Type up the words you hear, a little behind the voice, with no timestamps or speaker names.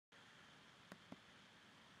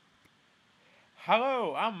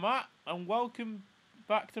Hello, I'm Matt, and welcome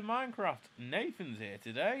back to Minecraft. Nathan's here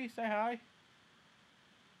today. Say hi.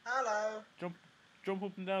 Hello. Jump, jump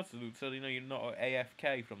up and down so you know you're not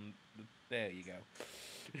AFK from. There you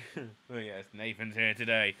go. Oh yes, Nathan's here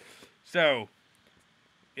today. So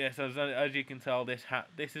yes, as you can tell, this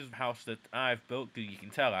is a house that I've built. You can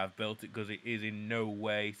tell I've built it because it is in no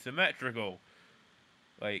way symmetrical.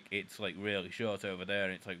 Like it's like really short over there,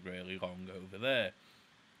 and it's like really long over there.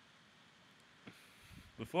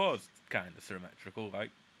 The floor's kind of symmetrical,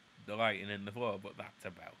 like the lighting in the floor, but that's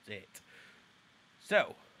about it.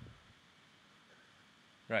 So,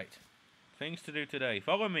 right, things to do today.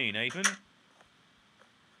 Follow me, Nathan.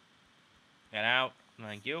 Get out.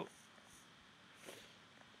 Thank you.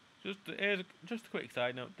 Just a quick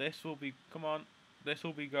side note. This will be come on. This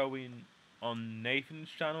will be going on Nathan's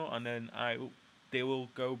channel, and then they will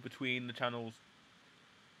go between the channels.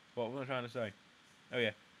 What was I trying to say? Oh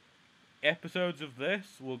yeah, episodes of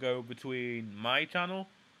this will go between my channel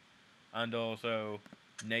and also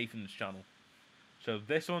Nathan's channel. So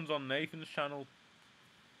this one's on Nathan's channel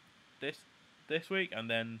this this week, and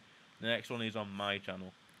then the next one is on my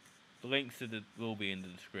channel. The links to the will be in the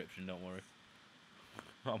description. Don't worry,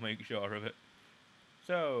 I'll make sure of it.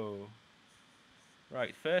 So,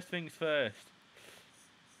 right, first things first.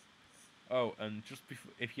 Oh, and just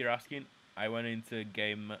before, if you're asking, I went into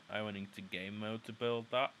game mode to build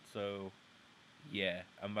that. So, yeah.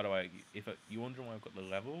 And by the way, if you wondering why I've got the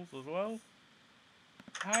levels as well,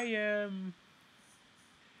 I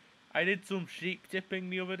I did some sheep tipping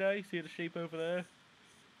the other day. See the sheep over there?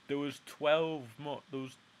 There was 12 more. There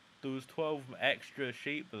was 12 extra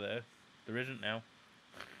sheep there. There isn't now.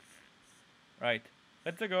 Right,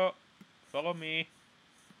 let's go. Follow me.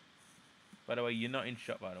 By the way, you're not in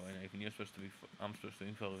shot. By the way, Nathan. You're supposed to be. I'm supposed to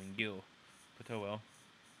be following you. But oh well.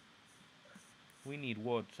 We need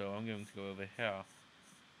wood, so I'm going to go over here.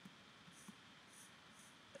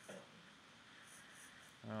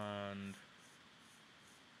 And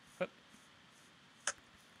hop,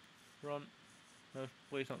 run. No,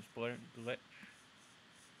 please don't split glitch.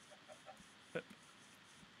 Hop,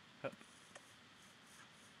 hop.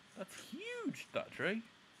 That's huge. That tree.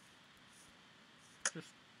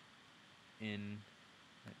 Just in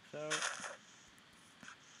like so.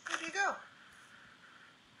 Where'd you go?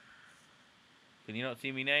 Can you not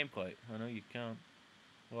see me nameplate? I know you can't.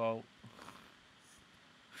 Well,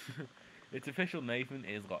 it's official. Nathan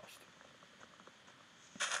is lost.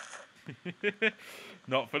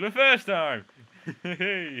 Not for the first time.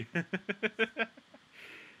 Hey.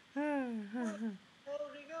 Where'd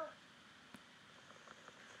you go?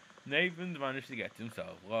 Nathan's managed to get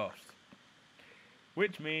himself lost,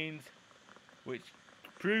 which means, which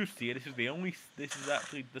proves to you this is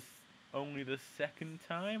actually only the second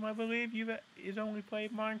time I believe he's only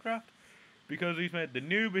played Minecraft because he's done the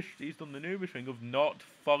noobish thing of not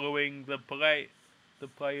following the player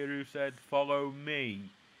who said follow me,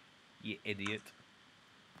 you idiot.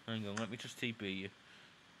 Hang on, let me just TP you.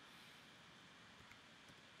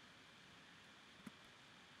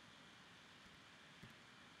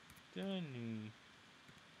 Danny.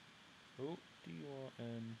 Oh,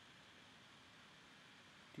 DURNEY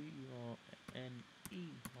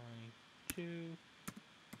 2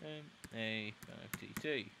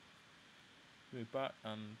 MA5TT. Move back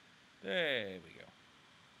and there we go.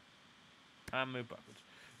 And move backwards.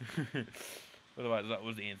 Otherwise, that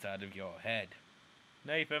was the inside of your head.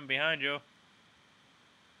 Nathan, behind you.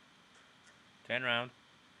 Turn round.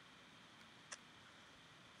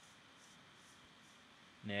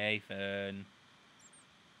 Nathan.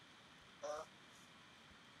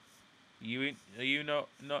 Are you not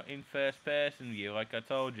in first person view like I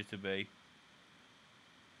told you to be?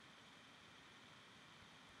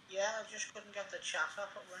 Yeah, I just couldn't get the chat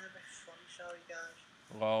up. It went a bit funny, sorry guys.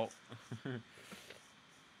 Lol.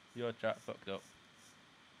 Your chat fucked up.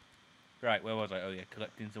 Right, where was I? Oh yeah,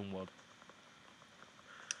 collecting some wood.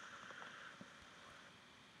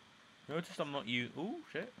 Notice I'm not you. Oh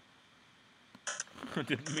shit! I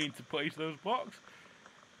didn't mean to place those blocks.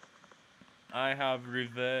 I've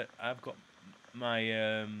got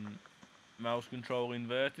my mouse control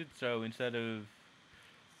inverted, so instead of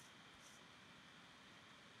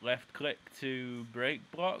left click to break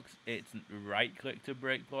blocks, it's right click to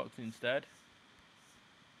break blocks instead.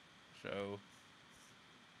 So,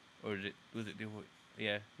 or is it was it the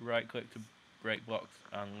yeah, right click to break blocks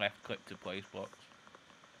and left click to place blocks.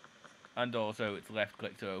 And also it's left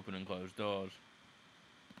click to open and close doors.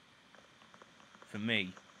 For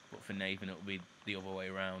me, but for Nathan it'll be the other way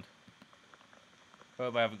around.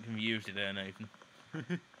 Hope I haven't confused you there, Nathan.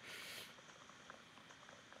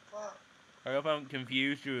 What? I hope I haven't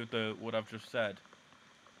confused you with what I've just said.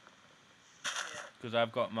 Yeah. Because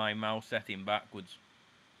I've got my mouse setting backwards.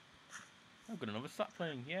 I've got another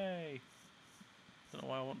sapling, yay! Don't know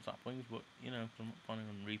why I want saplings, but you know, 'cause I'm not planning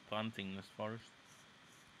on replanting this forest.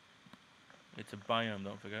 It's a biome,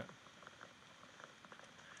 don't forget.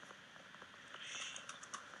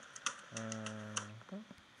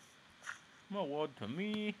 More wood for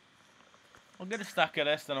me. I'll get a stack of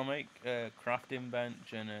this, then I'll make a crafting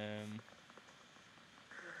bench and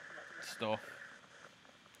stuff.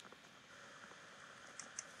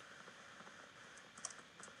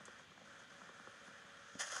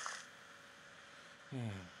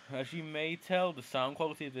 As you may tell, the sound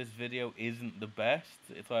quality of this video isn't the best.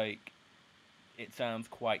 It's like, it sounds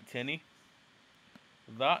quite tinny.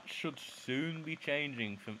 That should soon be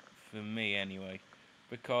changing for me anyway,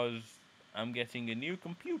 because I'm getting a new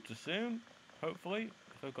computer soon, hopefully,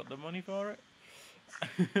 if I've got the money for it.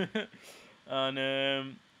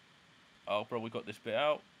 And I'll probably cut this bit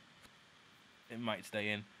out. It might stay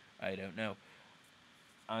in, I don't know.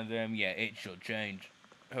 And yeah, it should change.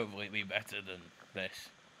 Hopefully it'll be better than this.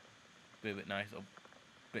 Be a bit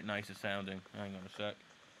nicer sounding. Hang on a sec.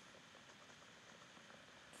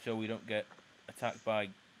 So we don't get attacked by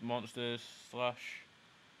monsters. /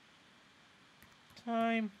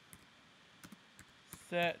 time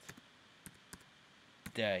set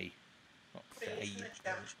day. Not day. Finishing the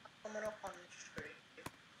gems coming up on the street.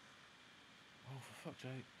 Oh, for fuck's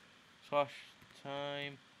sake. /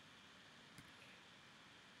 time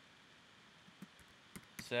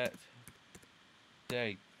set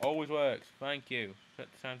day. Always works. Thank you. Set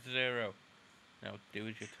the time to 0. Now do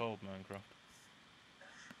as you're told, Minecraft.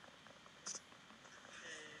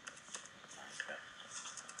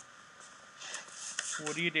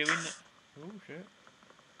 What are you doing? Oh shit.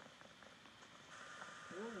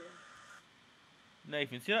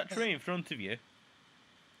 Nathan, see that tree in front of you?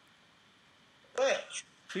 Which?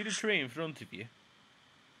 See the tree in front of you?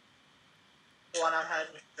 The one I'm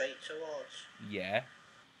heading straight towards. Yeah.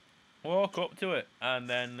 Walk up to it and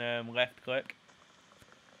then left click.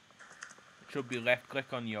 It should be left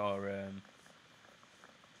click on your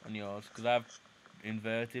on yours, because I've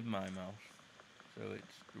inverted my mouse, so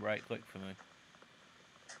it's right click for me.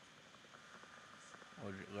 Or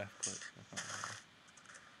is it left click? I can't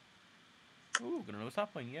remember. Ooh, got another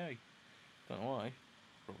sapling, yay. Don't know why.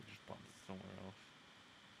 Probably just planted it somewhere else.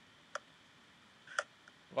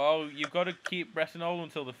 Well, you've got to keep pressing hold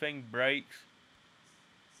until the thing breaks.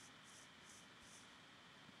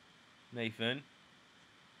 Nathan.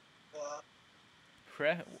 What?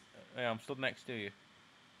 Yeah, I'm stood next to you.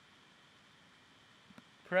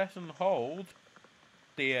 Press and hold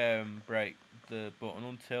the break the button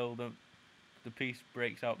until the piece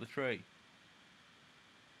breaks out the tree.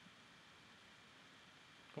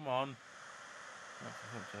 Come on. Oh,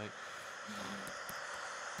 for fuck's sake.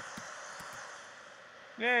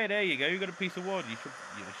 Yeah, there you go. You got a piece of wood. You should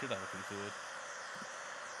have a piece of wood.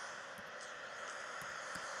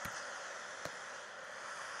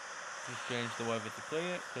 Just change the weather to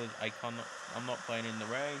clear because I'm not playing in the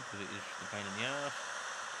rain because it is just a pain in the ass.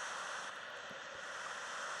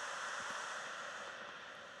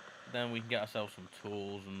 Then we can get ourselves some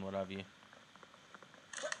tools and what have you.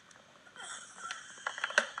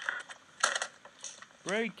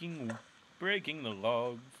 Breaking the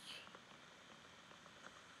logs.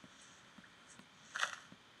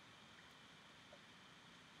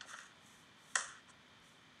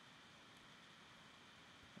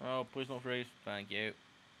 Oh, please don't freeze. Thank you.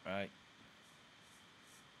 Right.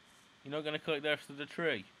 You're not going to collect the rest of the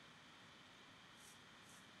tree?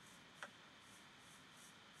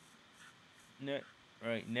 No.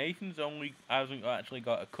 Right, Nathan's hasn't actually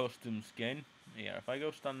got a custom skin. Yeah, if I go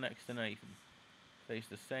stand next to Nathan, face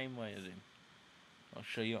the same way as him, I'll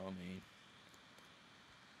show you what I mean.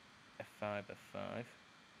 F5, F5.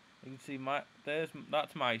 You can see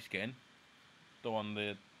that's my skin. The one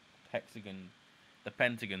the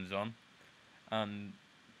pentagon's on. And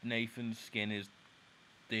Nathan's skin is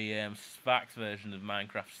the Spax version of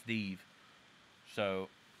Minecraft Steve. So,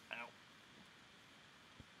 ow.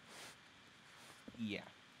 Yeah,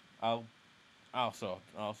 I'll have that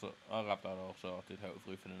all sorted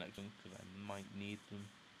hopefully for the next one because I might need them.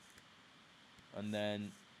 And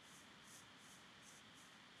then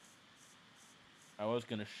I was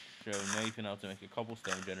gonna show Nathan how to make a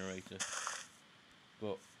cobblestone generator,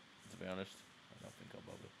 but to be honest, I don't think I'll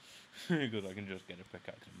bother because I can just get a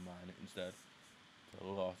pickaxe and mine it instead. It's a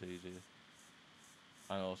lot easier,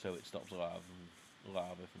 and also it stops lava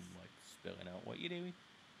from like spilling out. What are you doing?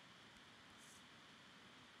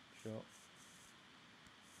 Sure.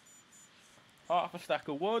 Half a stack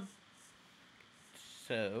of wood.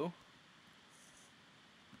 So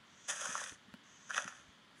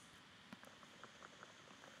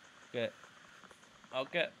I'll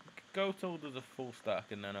go till there's a full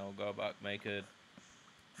stack, and then I'll go back make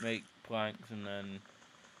planks, and then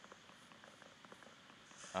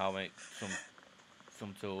I'll make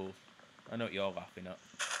some tools. I know what you're laughing at.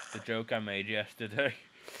 The joke I made yesterday.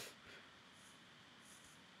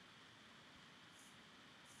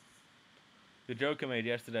 The joke I made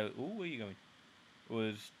yesterday. Ooh, where are you going?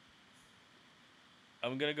 Was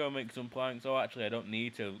I'm gonna go make some planks. Oh, actually, I don't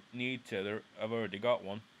need to. I've already got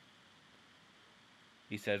one.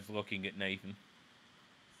 He says, looking at Nathan.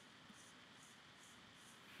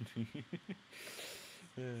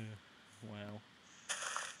 Wow.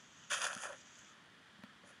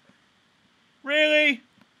 Really?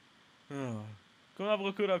 Oh. Come have a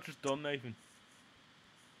look at what I've just done, Nathan.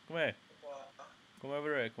 Come here. What? Come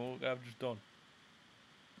over here. Come look what I've just done.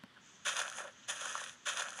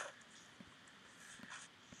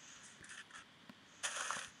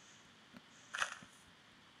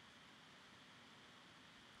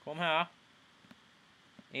 Come here.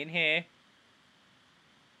 In here.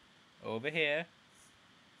 Over here.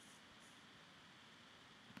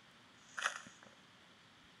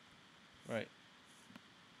 Right.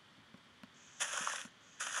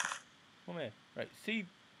 Come here. Right. See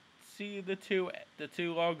the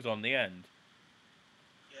two logs on the end.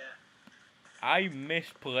 Yeah. I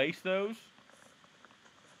misplaced those.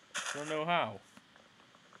 Don't know how.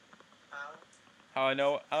 How?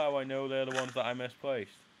 How I know they're the ones that I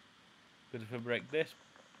misplaced. Because if I break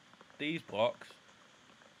these blocks,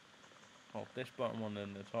 this bottom one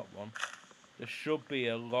and the top one, there should be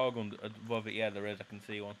a log above it. Yeah, there is. I can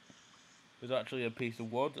see one. There's actually a piece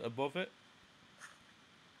of wood above it.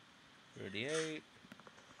 38.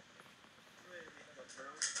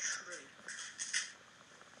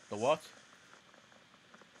 The what?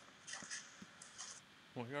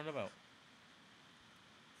 What are you on about?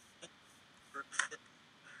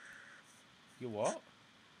 You what?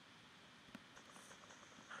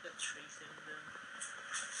 The tree thing then.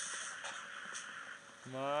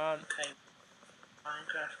 Come on. Okay.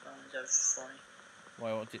 Minecraft ones are funny.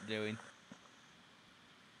 Why, what's it doing?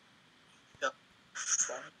 Yeah.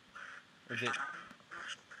 Funny.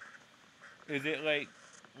 Is it like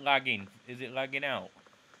lagging? Is it lagging out?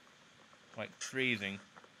 Like freezing?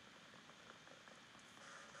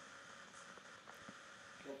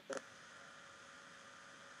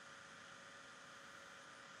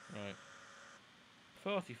 Right.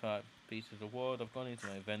 45 pieces of wood. I've gone into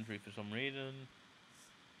my inventory for some reason.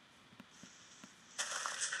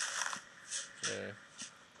 So,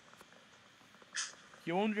 if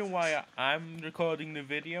you're wondering why I'm recording the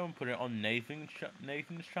video and putting it on Nathan's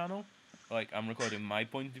channel, like I'm recording my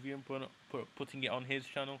point of view and putting it on his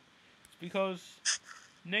channel, it's because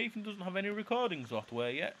Nathan doesn't have any recording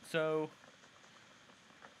software yet, so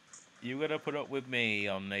you gotta put up with me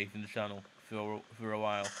on Nathan's channel for a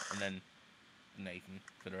while, and then Nathan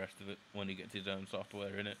for the rest of it when he gets his own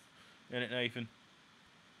software in it, Nathan?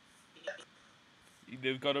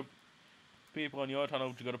 They've got to people on your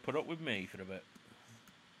channel just got to put up with me for a bit,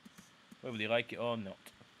 whether they like it or not.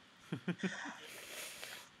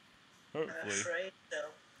 Hopefully,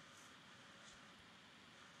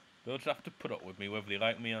 they'll just have to put up with me whether they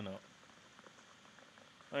like me or not.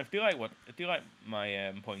 And if they like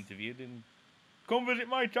my point of view, then come visit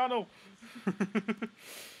my channel.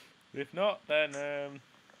 If not, then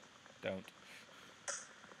don't.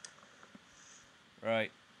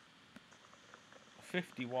 Right.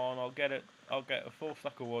 51. I'll get a full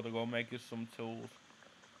stack of wood. I'll go make us some tools.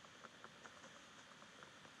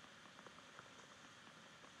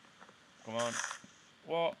 Come on.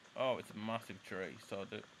 What? Oh, it's a massive tree, so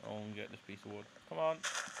I'll only get this piece of wood. Come on.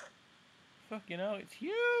 Fucking hell, it's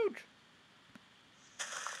huge!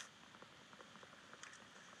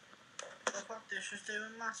 Look what this is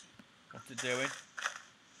doing, Matty. What's it doing?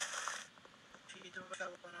 You don't go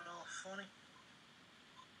on and all funny.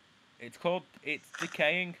 It's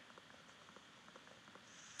decaying.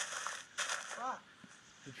 What?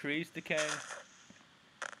 The tree's decaying.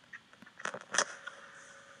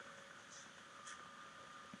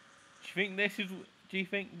 Do you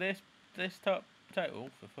think this top title,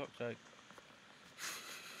 for fuck's sake.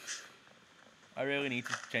 I really need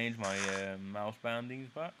to change my mouse bandings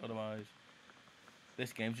back, otherwise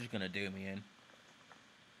this game's just gonna do me in.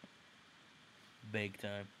 Big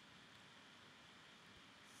time.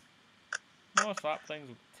 More saplings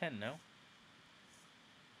with 10 now.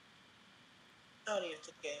 Sorry if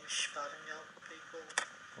the game's spamming out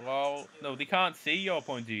people. Well, no, they can't see your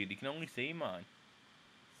point of view, they can only see mine.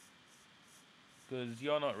 Because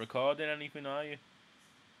you're not recording anything, are you?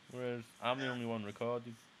 Whereas I'm the only one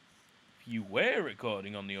recording. If you were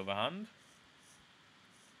recording, on the other hand,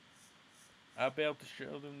 I'd be able to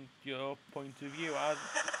show them your point of view.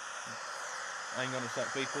 Hang on a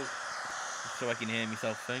sec, people, so I can hear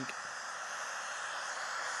myself think.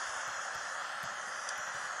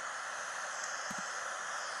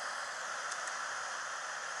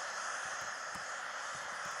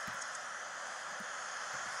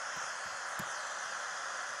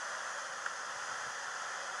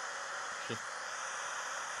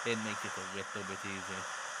 It makes it a little bit easier.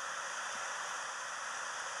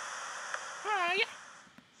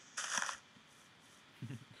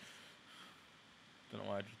 Don't know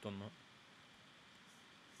why I just done that.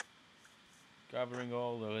 Gathering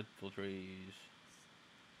all the little trees.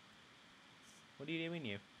 What are you doing,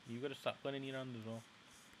 you? You've got a sapling in your hand as well.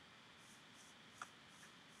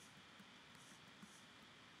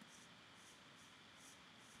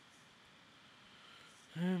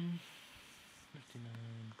 Um,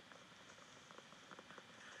 59.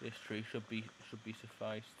 This tree should be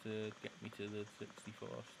suffice to get me to the 64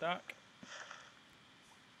 stack.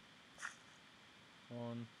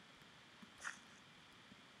 1.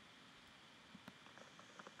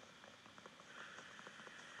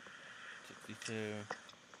 62.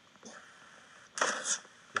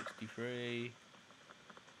 63.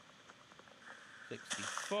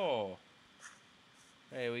 64.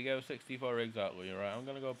 There we go, 64 exactly. Right, I'm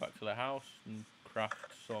gonna go back to the house and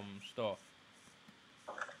craft some stuff.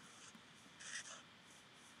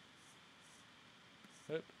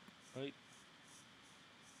 Oop, wait.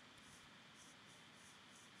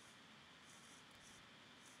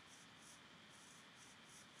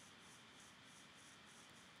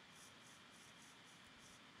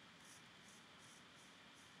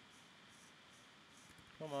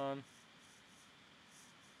 Come on.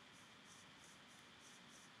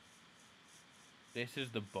 This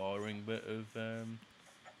is the boring bit of,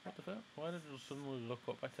 what the fuck? Why did I suddenly look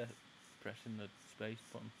up at pressing the space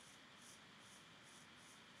button?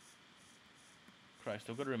 Christ,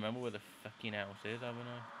 I've got to remember where the fucking house is, haven't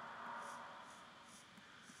I?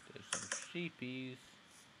 There's some sheepies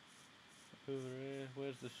over here.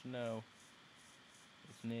 Where's the snow?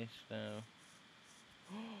 It's near snow.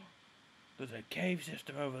 There's a cave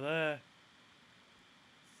system over there.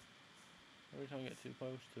 Every time I get too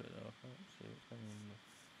close to it though, I can't see what's going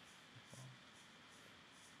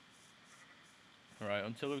on. Right,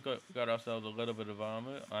 until we've got ourselves a little bit of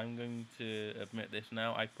armor, I'm going to admit this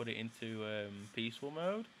now. I put it into peaceful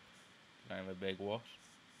mode. I'm a big wuss.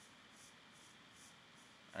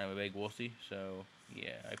 I'm a big wussy, so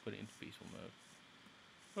yeah, I put it into peaceful mode.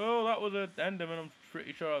 Oh, that was an enderman. I'm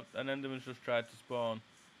pretty sure an enderman's just tried to spawn,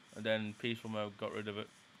 and then peaceful mode got rid of it.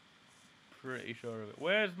 Pretty sure of it.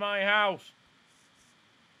 Where's my house?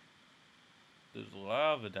 There's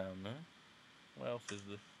lava down there. What else is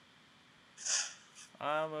there?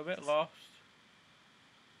 I'm a bit lost.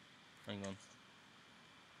 Hang on.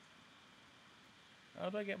 How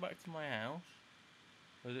do I get back to my house?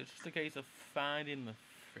 Or is it just a case of finding the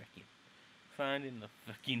fucking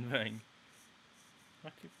thing?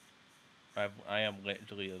 I am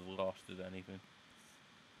literally as lost as anything.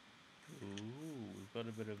 Ooh, we've got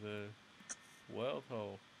a bit of a world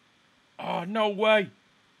hole. Oh, no way!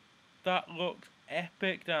 That looks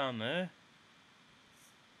epic down there.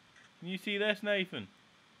 Can you see this, Nathan?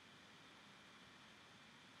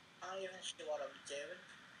 I don't even see what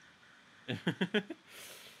I'm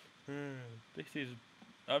doing. This is...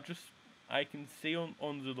 I can see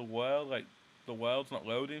under the world, like, the world's not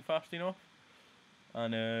loading fast enough.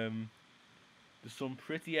 And, there's some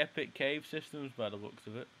pretty epic cave systems by the looks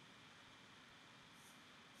of it.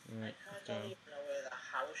 Right, I don't even know where the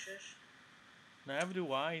house is. Neither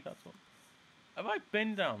do I, that's what... Have I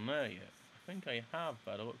been down there yet? I think I have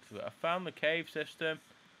by the looks of it. I found the cave system.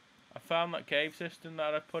 I found that cave system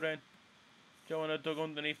that I put in. Joe and I dug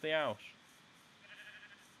underneath the house.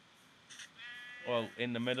 Well,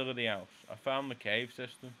 in the middle of the house. I found the cave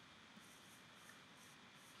system.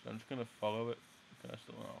 So I'm just going to follow it. Can I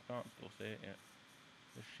still... No, I can't still see it yet.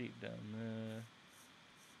 There's sheep down there.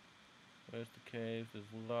 Where's the cave?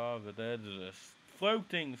 There's lava there. There's a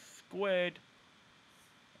floating squid.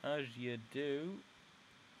 As you do.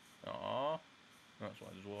 Aww. That's why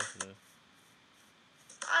there's water there.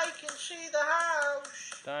 I can see the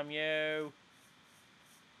house. Damn you.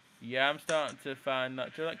 Yeah, I'm starting to find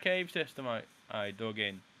that. Do you know that cave system I dug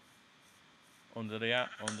in? Under the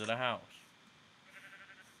house.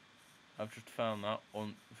 I've just found that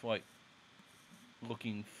like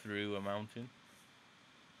looking through a mountain.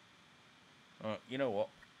 You know what?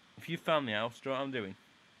 If you found the house, do you know what I'm doing?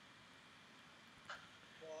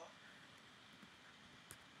 What?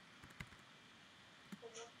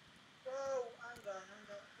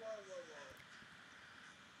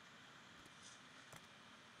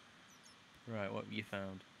 Right, what have you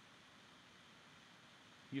found?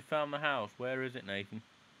 You found the house. Where is it, Nathan?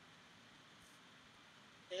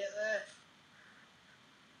 See it there?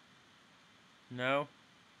 No?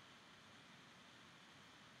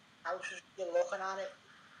 House is you're looking at it.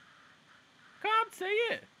 Can't see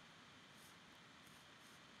it.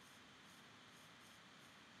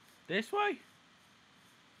 This way?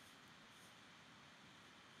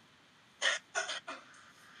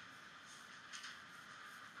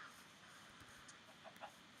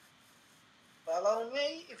 Follow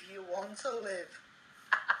me if you want to live.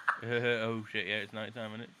 Oh shit, yeah, it's night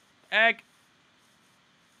time, isn't it? Egg!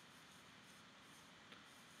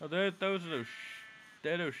 Oh, they're those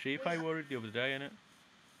sheep I worried the other day, innit?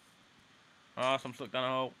 Oh, so I'm stuck down a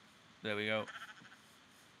hole. There we go.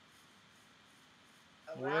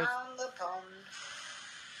 Where's... Around the pond.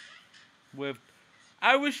 With...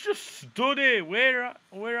 I was just stood here. Where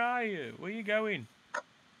are you? Where are you going?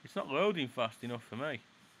 It's not loading fast enough for me.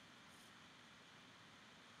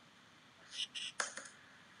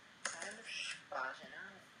 Kind of spazzing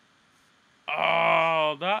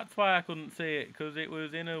out. Oh, that's why I couldn't see it, because it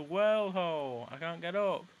was in a well hole. I can't get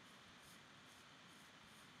up.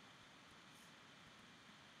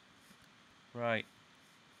 Right.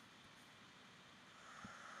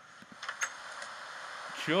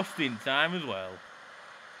 Just in time as well.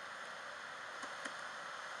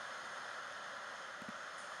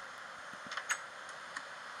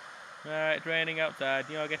 Right, it's raining outside.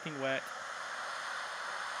 You're getting wet.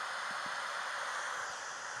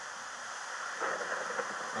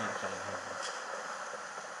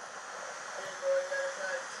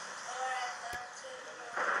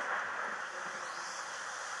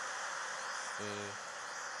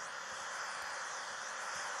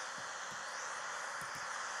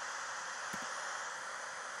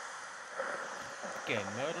 Game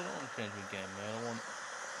mode. I don't want to change my game mode. I want...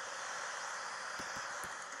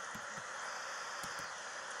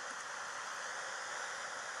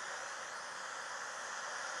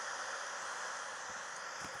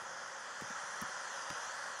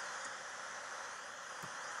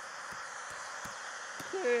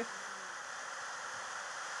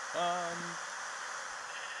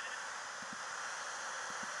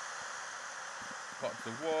 Box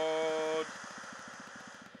of wood.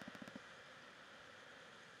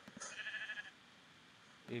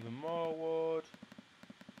 Even more wood.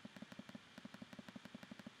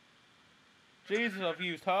 Jesus, I've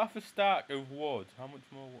used half a stack of wood. How much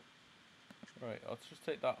more wood? Right, let's just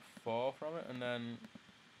take that 4 from it and then...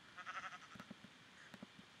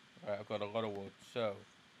 Right, I've got a lot of wood. So,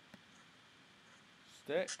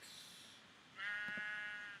 sticks.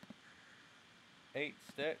 8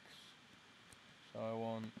 sticks. So I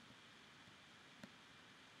want...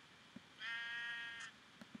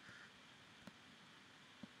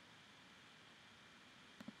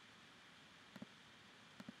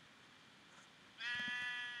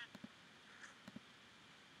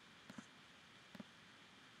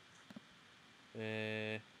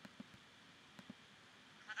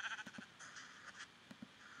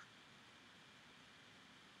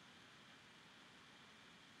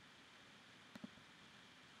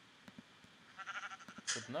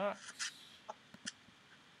 Good nuts.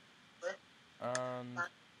 And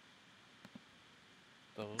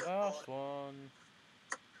the last one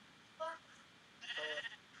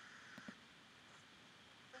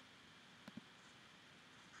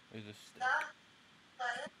is a stick.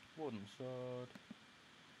 Wooden sword.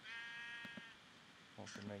 One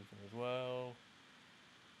for Nathan as well.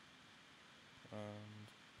 And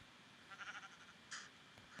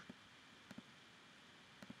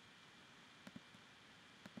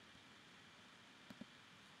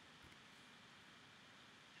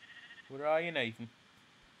where are you, Nathan?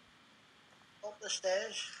 Up the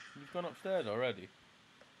stairs. You've gone upstairs already.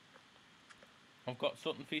 I've got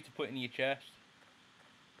something for you to put in your chest.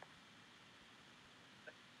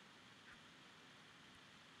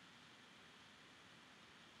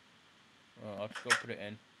 Oh, I'll just go put it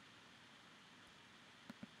in.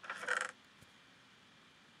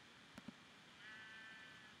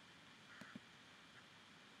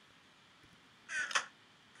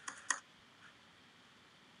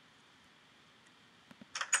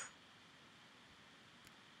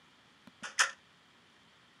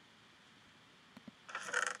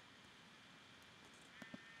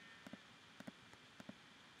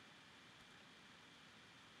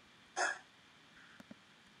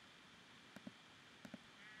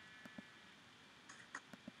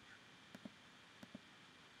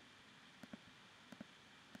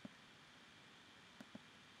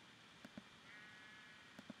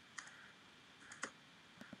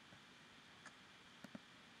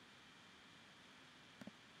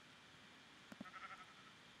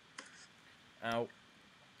 out.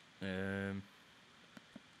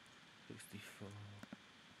 64.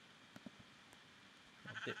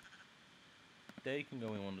 They can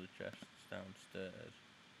go in one of the chests downstairs.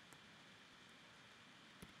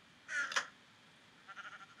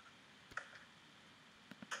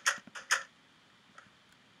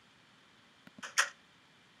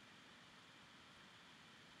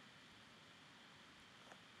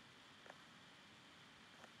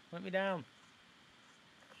 Let me down.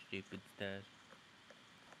 Stupid stairs.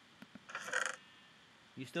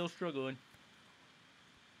 You still struggling?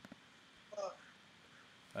 What?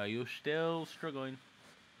 Are you still struggling?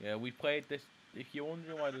 Yeah, we played this. If you're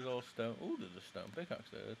wondering why there's all stone. Oh, there's a stone pickaxe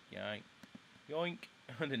there. Yoink. Yoink.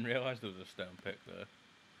 I didn't realise there was a stone pick there.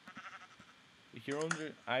 If you're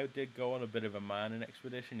wondering, I did go on a bit of a mining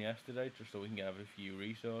expedition yesterday just so we can have a few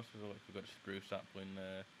resources. Like we've got a spruce sapling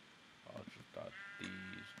there. I'll just add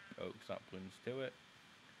these oak saplings to it.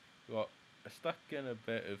 We've got a stack and a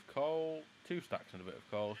bit of coal. 2 stacks and a bit of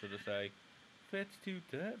coal, should I say. 32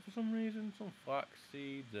 dirt for some reason. Some flax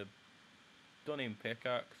seeds. A done in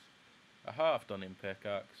pickaxe. A half done in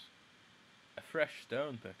pickaxe. A fresh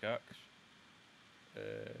stone pickaxe.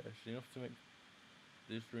 Enough to make.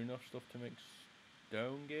 Is there enough stuff to make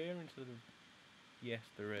stone gear instead of? Yes,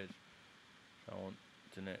 there is. So I want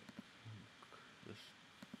to nick the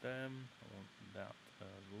stem. I want that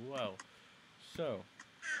as well. So,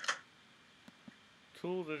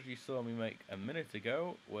 tools as you saw me make a minute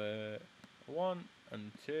ago were 1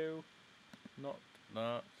 and 2. Not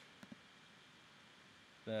that.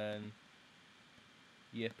 Then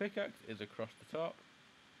your pickaxe is across the top.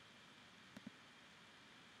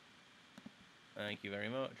 Thank you very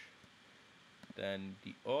much. Then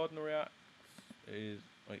the ordinary axe is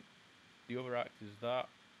like the other axe is that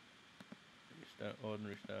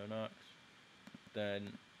ordinary stone axe.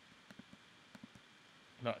 Then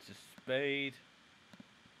that's a spade.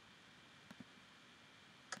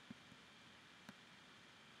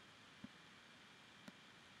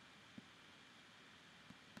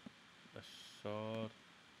 A sword.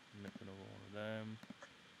 Make another one of them.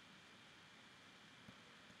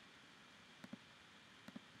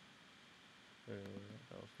 I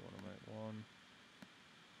also want to make one.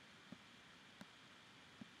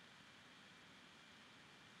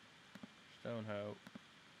 Stone hoe.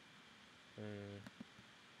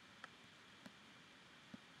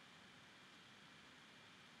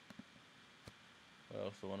 I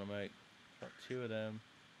also want to make 2 of them.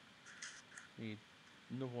 Need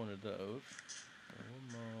another one of those.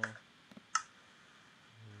 One more.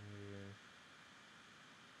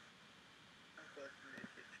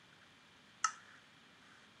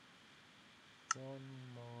 One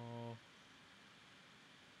more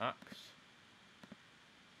axe.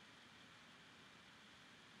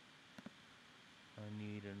 I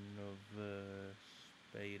need another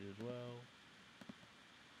spade as well.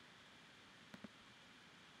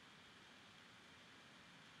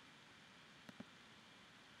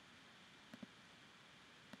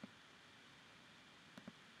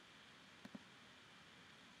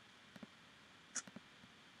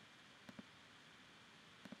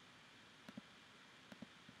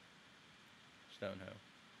 Stone hoe.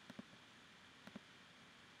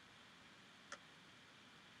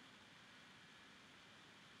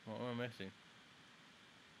 What am I missing?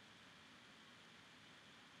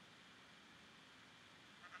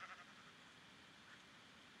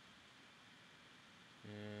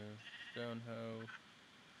 Yeah, stone hoe.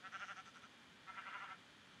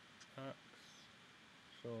 Axe.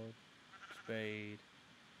 Sword. Spade.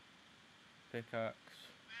 Pickaxe.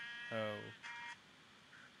 Hoe.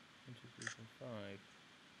 1, 2, 3, 4, 5.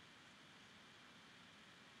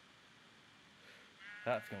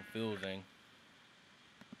 That's confusing.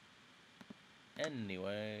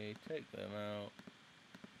 Anyway, take them out.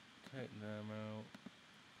 Take them out.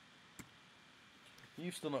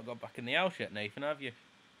 You've still not got back in the house yet, Nathan, have you?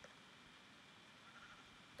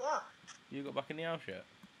 What? You got back in the house yet?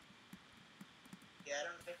 Yeah,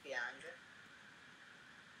 I'm right behind you.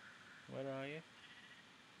 Where are you?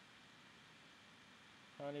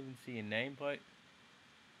 Can't even see your nameplate.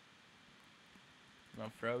 And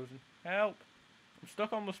I'm frozen. Help! I'm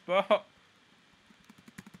stuck on the spot.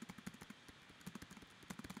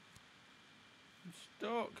 I'm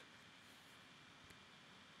stuck.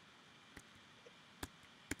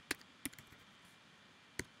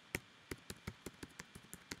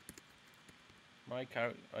 My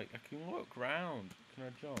character, I can look round. Can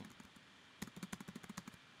I jump?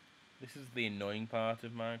 This is the annoying part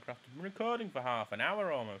of Minecraft. I've been recording for half an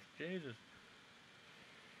hour almost. Jesus.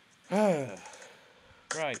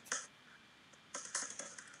 Right.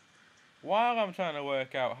 while I'm trying to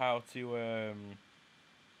work out how to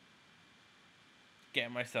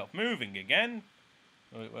get myself moving again.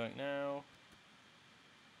 Will it work now?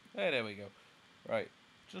 There we go. Right,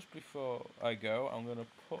 just before I go, I'm gonna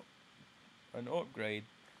put an upgrade.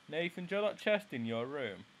 Nathan, do you have that chest in your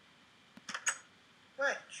room?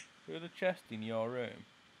 Which? Do the chest in your room?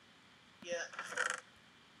 Yeah.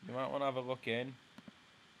 You might want to have a look in.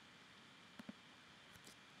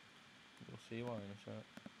 You'll see why in a sec.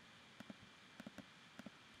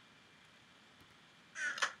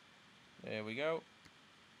 There we go.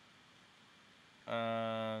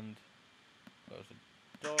 And close the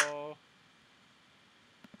door.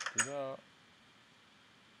 Do that.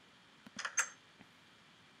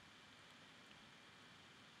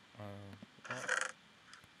 That.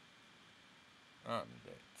 And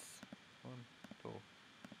it's 1, 2.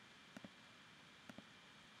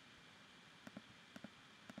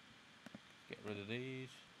 Get rid of these.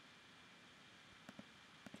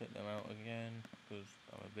 Take them out again because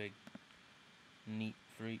I'm a big neat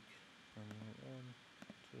freak. And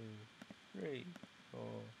 1, 2, 3, 4,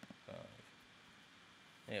 5.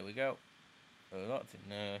 There we go. So that's in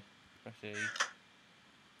there. Press E.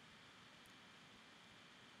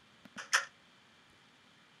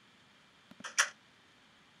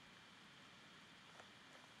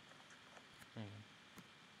 Hang on.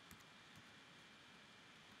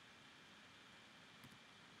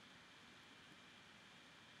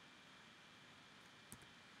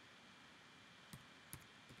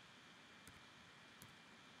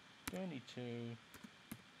 Twenty-two.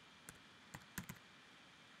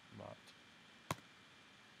 Right.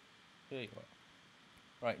 There you are.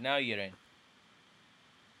 Right, now you're in.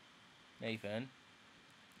 Nathan.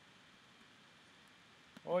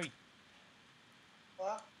 Oi.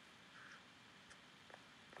 What?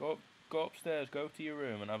 Go upstairs, go to your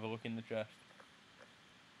room and have a look in the chest.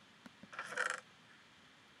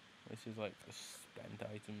 This is like the spent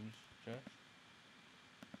items chest.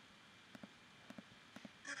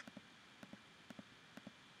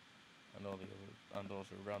 And all the other, and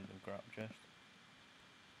also random crap chest.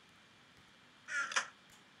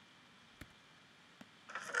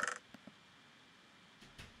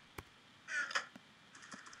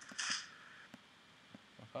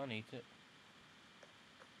 I can't eat it.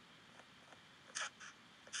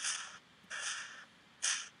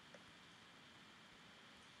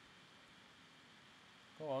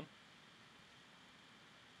 Go on.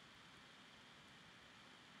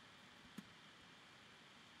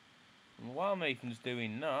 And while Nathan's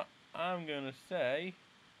doing that, I'm gonna say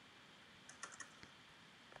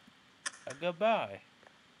a goodbye.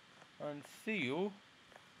 And see you.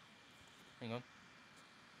 Hang on.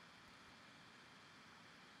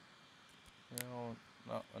 No,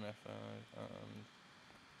 not an F5 and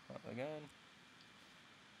that again.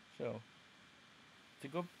 So, it's a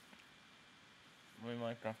good. My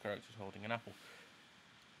Minecraft character's holding an apple.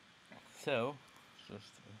 So,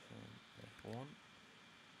 just F1.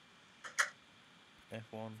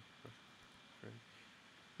 F1.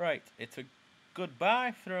 Right, it's a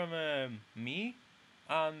goodbye from me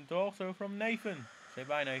and also from Nathan. Say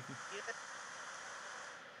bye, Nathan. Yeah.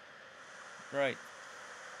 Right.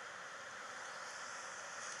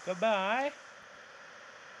 Goodbye.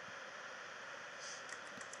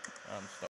 And stop.